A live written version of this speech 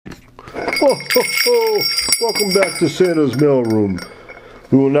Ho, ho, ho. Welcome back to Santa's Mailroom.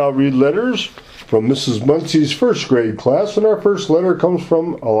 We will now read letters from Mrs. Munsee's first grade class, and our first letter comes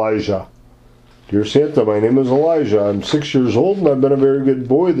from Elijah. Dear Santa, my name is Elijah. I'm 6 years old and I've been a very good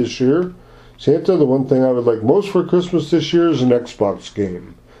boy this year. Santa, the one thing I would like most for Christmas this year is an Xbox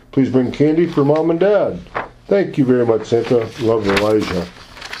game. Please bring candy for Mom and Dad. Thank you very much, Santa. Love, Elijah.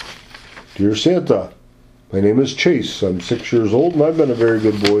 Dear Santa, my name is Chase. I'm 6 years old and I've been a very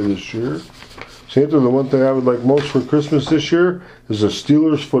good boy this year. Santa, the one thing I would like most for Christmas this year is a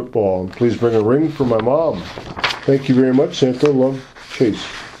Steelers football. And please bring a ring for my mom. Thank you very much, Santa. Love, Chase.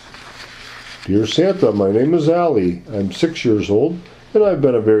 Dear Santa, my name is Allie. I'm 6 years old and I've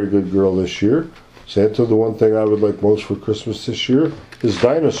been a very good girl this year. Santa, the one thing I would like most for Christmas this year is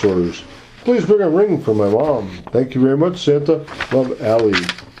dinosaurs. Please bring a ring for my mom. Thank you very much, Santa. Love, Allie.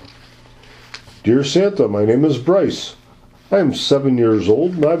 Dear Santa, my name is Bryce. I am 7 years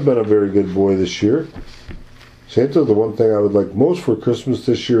old and I've been a very good boy this year. Santa, the one thing I would like most for Christmas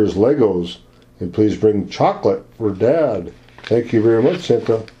this year is Legos. And please bring chocolate for Dad. Thank you very much,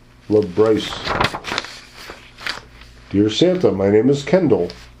 Santa. Love, Bryce. Dear Santa, my name is Kendall.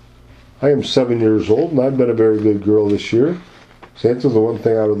 I am 7 years old and I've been a very good girl this year. Santa, the one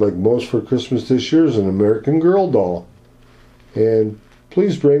thing I would like most for Christmas this year is an American Girl doll. And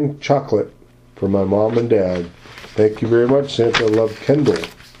please bring chocolate for my mom and dad. Thank you very much, Santa. Love, Kendall.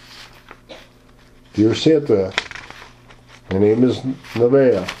 Dear Santa, my name is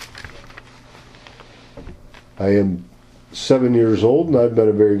Nevaeh. I am 7 years old and I've been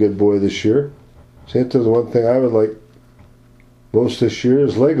a very good boy this year. Santa, the one thing I would like most this year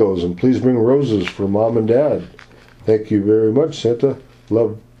is Legos, and please bring roses for Mom and Dad. Thank you very much, Santa.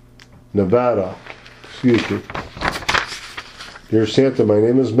 Love, Nevada. Excuse me. Dear Santa, my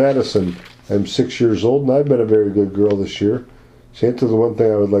name is Madison. I'm 6 years old and I've been a very good girl this year. Santa, the one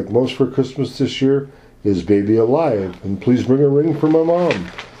thing I would like most for Christmas this year is Baby Alive, and please bring a ring for my mom.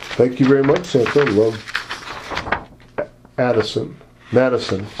 Thank you very much, Santa. Love, Madison.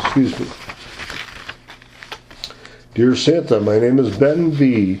 Excuse me. Dear Santa, my name is Ben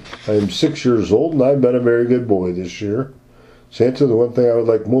V. I am 6 years old and I've been a very good boy this year. Santa, the one thing I would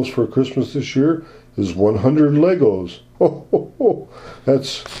like most for Christmas this year is 100 Legos. Ho, ho, ho.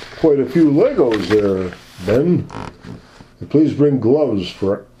 That's quite a few Legos there, Ben. And please bring gloves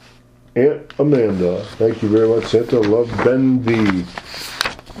for Aunt Amanda. Thank you very much, Santa. Love, Ben V.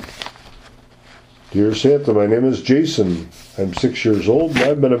 Dear Santa, my name is Jason. I'm 6 years old and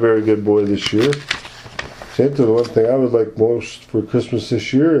I've been a very good boy this year. Santa, the one thing I would like most for Christmas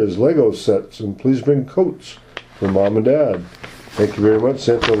this year is Lego sets, and please bring coats for Mom and Dad. Thank you very much,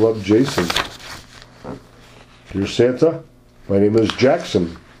 Santa. Love, Jason. Dear Santa, my name is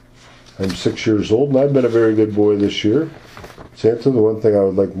Jackson. I'm 6 years old and I've been a very good boy this year. Santa, the one thing I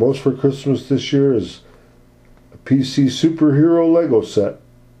would like most for Christmas this year is a PC superhero Lego set,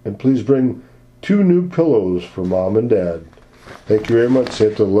 and please bring 2 new pillows for Mom and Dad. Thank you very much,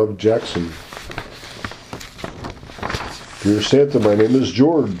 Santa. Love, Jackson. Dear Santa, my name is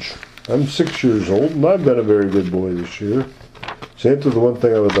George. I'm 6 years old and I've been a very good boy this year. Santa, the one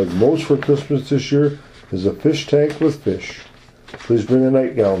thing I would like most for Christmas this year is a fish tank with fish. Please bring a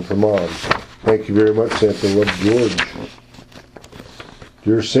nightgown for Mom. Thank you very much, Santa. Love, George.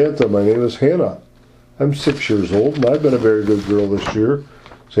 Dear Santa, my name is Hannah. I'm 6 years old and I've been a very good girl this year.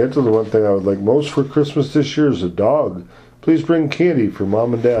 Santa, the one thing I would like most for Christmas this year is a dog. Please bring candy for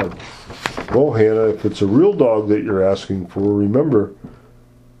Mom and Dad. Well, Hannah, if it's a real dog that you're asking for, remember,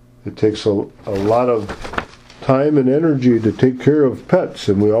 it takes a lot of time and energy to take care of pets,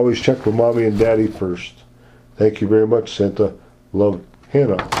 and we always check with Mommy and Daddy first. Thank you very much, Santa. Love,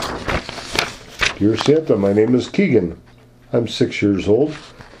 Hannah. Dear Santa, my name is Keegan. I'm 6 years old,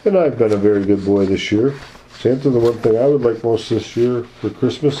 and I've been a very good boy this year. Santa, the one thing I would like most this year for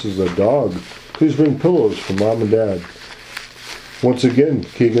Christmas is a dog. Please bring pillows for Mom and Dad. Once again,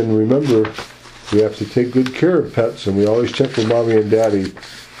 Keegan, remember, we have to take good care of pets, and we always check with Mommy and Daddy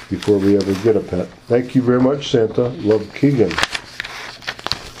before we ever get a pet. Thank you very much, Santa. Love, Keegan.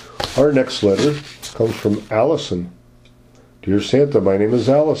 Our next letter comes from Allison. Dear Santa, my name is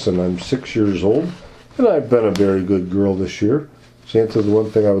Allison. I'm 6 years old, and I've been a very good girl this year. Santa, the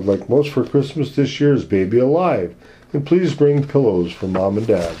one thing I would like most for Christmas this year is Baby Alive, and please bring pillows for Mom and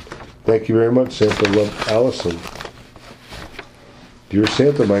Dad. Thank you very much, Santa. Love, Allison. Dear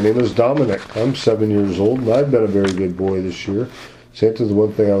Santa, my name is Dominic. I'm 7 years old and I've been a very good boy this year. Santa, the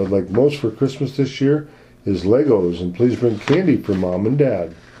one thing I would like most for Christmas this year is Legos, and please bring candy for Mom and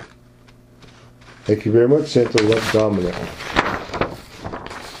Dad. Thank you very much, Santa. Love, Dominic.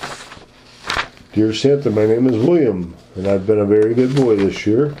 Dear Santa, my name is William and I've been a very good boy this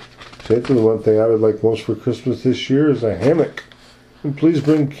year. Santa, the one thing I would like most for Christmas this year is a hammock. And please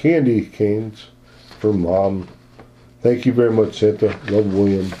bring candy canes for Mom. Thank you very much, Santa. Love,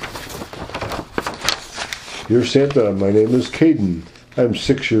 William. Dear Santa, my name is Caden. I'm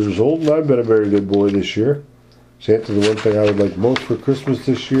 6 years old and I've been a very good boy this year. Santa, the one thing I would like most for Christmas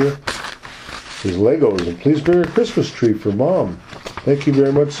this year is Legos. And please bring a Christmas tree for Mom. Thank you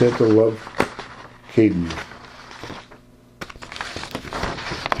very much, Santa. Love, Caden.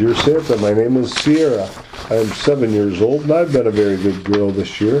 Dear Santa, my name is Sierra. I am 7 years old and I've been a very good girl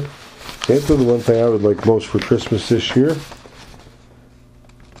this year. Santa, the one thing I would like most for Christmas this year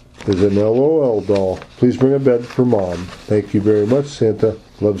is an LOL doll. Please bring a bed for Mom. Thank you very much, Santa.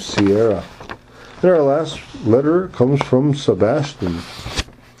 Love, Sierra. And our last letter comes from Sebastian.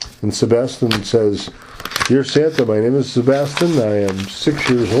 And Sebastian says, Dear Santa, my name is Sebastian. I am 6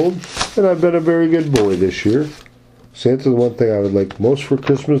 years old and I've been a very good boy this year. Santa, the one thing I would like most for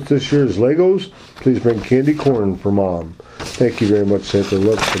Christmas this year is Legos. Please bring candy corn for Mom. Thank you very much, Santa.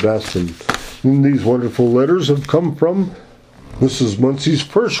 Love, Sebastian. And these wonderful letters have come from Mrs. Munsee's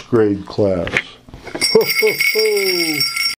first grade class. Ho, ho, ho.